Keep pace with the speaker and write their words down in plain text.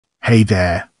Hey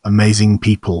there, amazing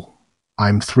people.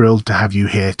 I'm thrilled to have you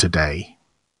here today.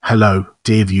 Hello,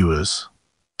 dear viewers.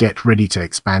 Get ready to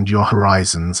expand your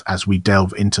horizons as we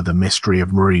delve into the Mystery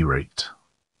of Marie Rogêt.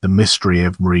 The Mystery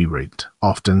of Marie Rogêt,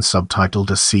 often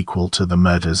subtitled a sequel to The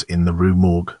Murders in the Rue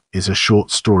Morgue, is a short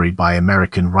story by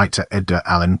American writer Edgar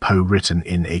Allan Poe written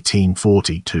in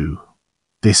 1842.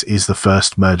 This is the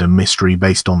first murder mystery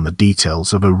based on the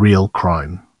details of a real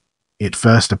crime. It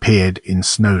first appeared in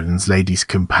Snowden's Lady's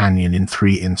Companion in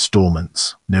 3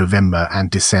 installments, November and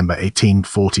December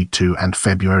 1842 and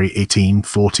February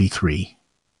 1843.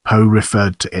 Poe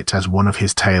referred to it as one of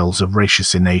his tales of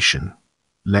ratiocination.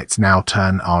 Let's now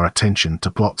turn our attention to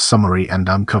plot summary and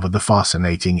uncover the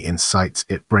fascinating insights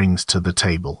it brings to the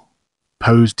table.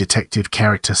 Poe's detective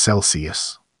character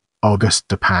Celsius, Auguste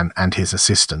Dupin, and his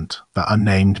assistant, the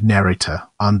unnamed narrator,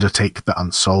 undertake the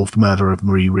unsolved murder of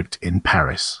Marie Rogêt in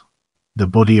Paris. The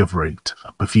body of Rogêt,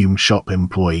 a perfume shop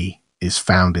employee, is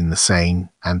found in the Seine,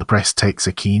 and the press takes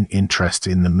a keen interest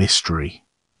in the mystery.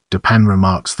 Dupin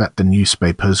remarks that the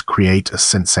newspapers create a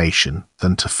sensation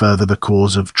than to further the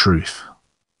cause of truth.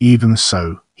 Even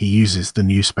so, he uses the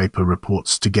newspaper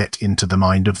reports to get into the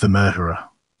mind of the murderer.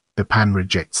 Dupin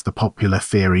rejects the popular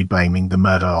theory blaming the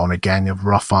murder on a gang of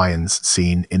ruffians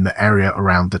seen in the area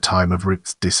around the time of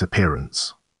Rogêt's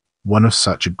disappearance. One of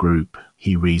such a group,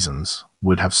 he reasons,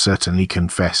 would have certainly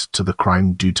confessed to the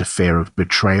crime due to fear of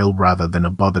betrayal rather than a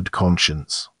bothered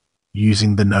conscience.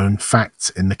 Using the known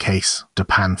facts in the case,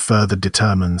 Dupin further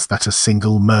determines that a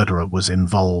single murderer was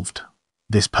involved.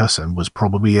 This person was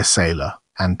probably a sailor,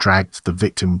 and dragged the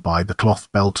victim by the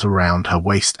cloth belt around her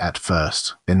waist at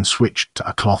first, then switched to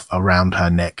a cloth around her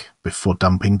neck before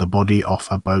dumping the body off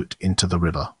a boat into the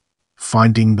river.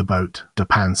 Finding the boat,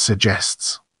 Dupin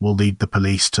suggests, will lead the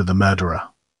police to the murderer.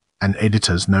 An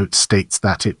editor's note states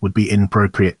that it would be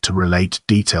inappropriate to relate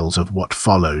details of what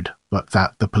followed, but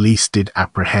that the police did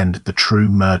apprehend the true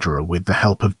murderer with the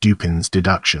help of Dupin's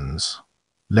deductions.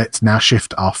 Let's now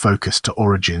shift our focus to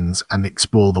origins and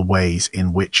explore the ways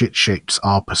in which it shapes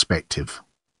our perspective.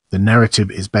 The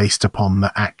narrative is based upon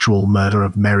the actual murder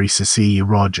of Mary Cecilia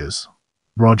Rogers.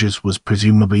 Rogers was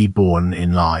presumably born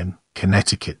in Lyme,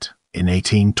 Connecticut, in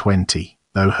 1820,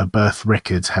 though her birth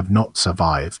records have not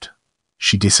survived.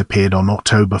 She disappeared on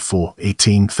October 4,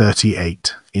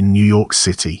 1838, in New York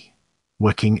City.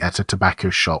 Working at a tobacco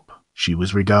shop, she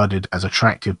was regarded as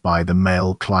attractive by the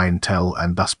male clientele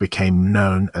and thus became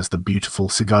known as the beautiful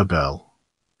cigar girl.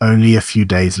 Only a few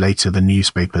days later the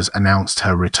newspapers announced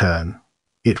her return.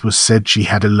 It was said she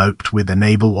had eloped with a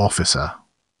naval officer.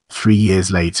 3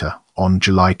 years later, on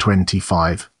July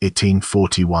 25,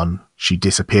 1841, she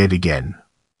disappeared again.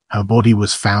 Her body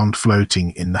was found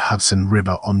floating in the Hudson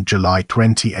River on July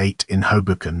 28 in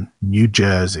Hoboken, New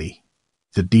Jersey.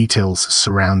 The details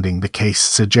surrounding the case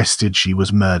suggested she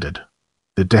was murdered.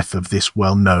 The death of this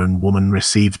well-known woman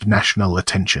received national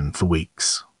attention for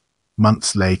weeks.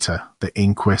 Months later, the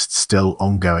inquest still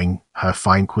ongoing, her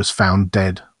Fink was found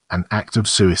dead, an act of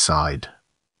suicide.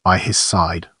 By his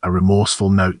side, a remorseful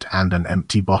note and an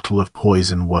empty bottle of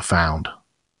poison were found.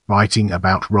 Writing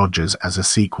about Rogers as a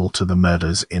sequel to the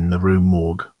murders in the Rue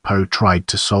Morgue, Poe tried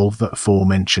to solve the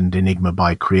aforementioned enigma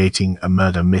by creating a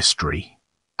murder mystery.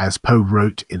 As Poe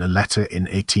wrote in a letter in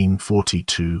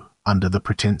 1842, under the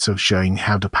pretense of showing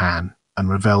how Dupin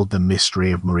unraveled the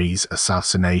mystery of Marie's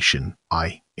assassination,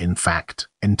 I, in fact,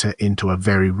 enter into a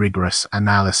very rigorous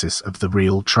analysis of the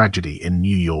real tragedy in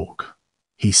New York.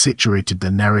 He situated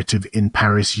the narrative in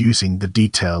Paris using the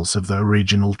details of the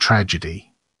original tragedy.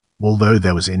 Although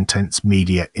there was intense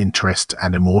media interest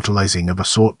and immortalizing of a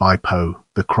sort by Poe,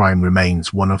 the crime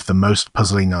remains one of the most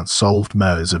puzzling unsolved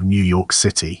murders of New York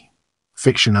City.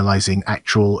 Fictionalizing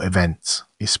actual events,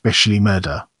 especially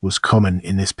murder, was common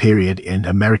in this period in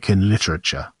American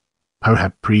literature. Poe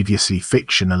had previously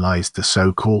fictionalized the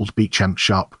so-called Beauchamp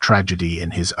Sharp tragedy in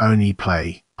his only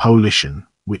play, Polition,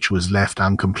 which was left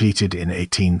uncompleted in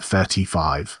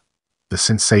 1835. The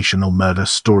sensational murder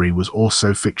story was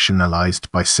also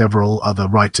fictionalized by several other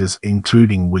writers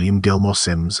including William Gilmore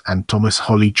Simms and Thomas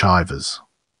Holly Chivers.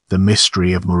 The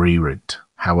Mystery of Marie Rogêt,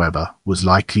 however, was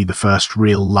likely the first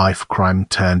real-life crime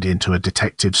turned into a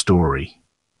detective story.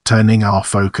 Turning our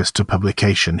focus to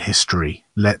publication history,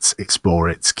 let's explore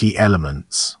its key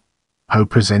elements. Poe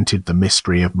presented the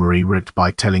Mystery of Marie Rogêt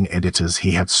by telling editors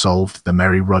he had solved the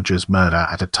Mary Rogers murder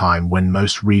at a time when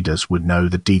most readers would know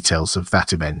the details of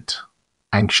that event.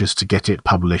 Anxious to get it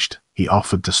published, he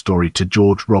offered the story to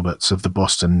George Roberts of the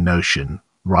Boston Notion,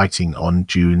 writing on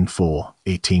June 4,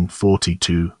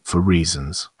 1842, for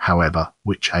reasons, however,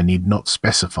 which I need not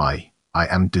specify. I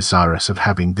am desirous of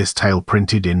having this tale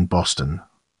printed in Boston.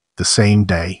 The same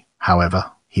day,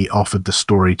 However, he offered the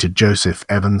story to Joseph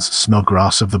Evans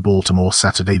Snodgrass of the Baltimore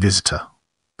Saturday Visitor.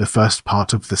 The first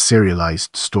part of the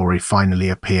serialized story finally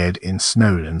appeared in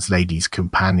Snowden's Lady's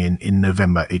Companion in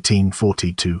November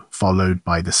 1842, followed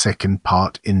by the second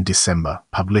part in December,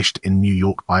 published in New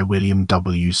York by William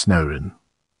W. Snowden.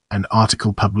 An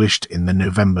article published in the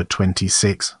November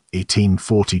 26,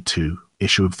 1842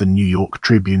 issue of the New York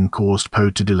Tribune caused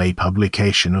Poe to delay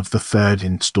publication of the third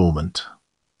installment.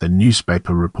 The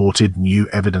newspaper reported new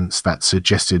evidence that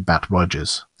suggested that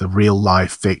Rogers, the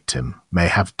real-life victim, may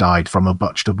have died from a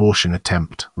botched abortion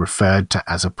attempt, referred to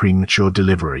as a premature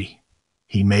delivery.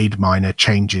 He made minor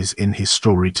changes in his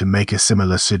story to make a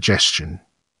similar suggestion.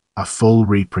 A full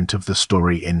reprint of the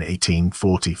story in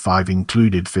 1845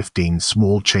 included 15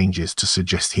 small changes to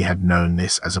suggest he had known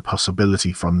this as a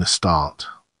possibility from the start.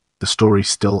 The story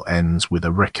still ends with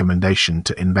a recommendation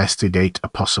to investigate a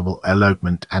possible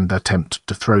elopement and attempt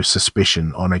to throw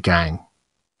suspicion on a gang.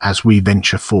 As we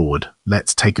venture forward,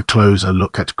 let's take a closer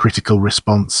look at critical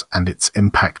response and its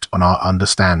impact on our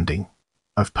understanding.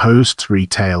 Of Poe's three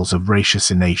tales of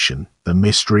ratiocination, The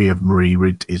Mystery of Marie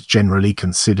Rogêt is generally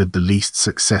considered the least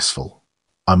successful.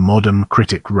 A modern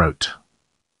critic wrote,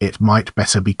 "It might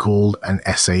better be called an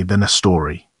essay than a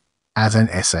story. As an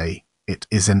essay, it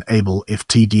is an able if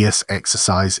tedious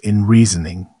exercise in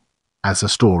reasoning. As a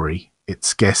story, it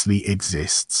scarcely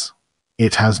exists.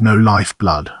 It has no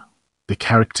lifeblood. The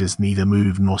characters neither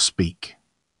move nor speak.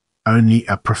 Only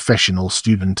a professional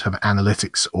student of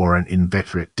analytics or an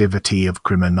inveterate devotee of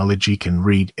criminology can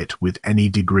read it with any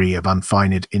degree of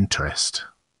unfeigned interest."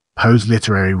 Poe's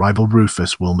literary rival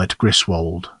Rufus Wilmot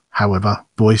Griswold, however,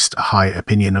 voiced a high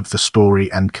opinion of the story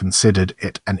and considered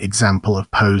it an example of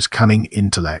Poe's cunning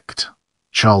intellect.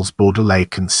 Charles Baudelaire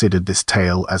considered this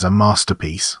tale as a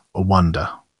masterpiece, a wonder.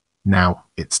 Now,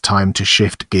 it's time to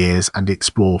shift gears and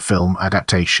explore film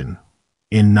adaptation.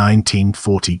 In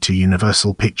 1942,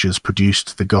 Universal Pictures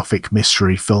produced the Gothic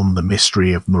mystery film The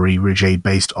Mystery of Marie Rogêt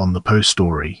based on the Poe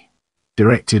story.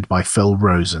 Directed by Phil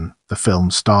Rosen, the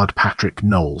film starred Patrick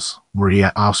Knowles,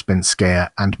 Maria Ouspenskaya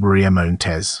and Maria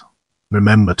Montez.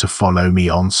 Remember to follow me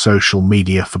on social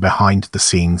media for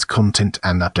behind-the-scenes content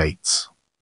and updates.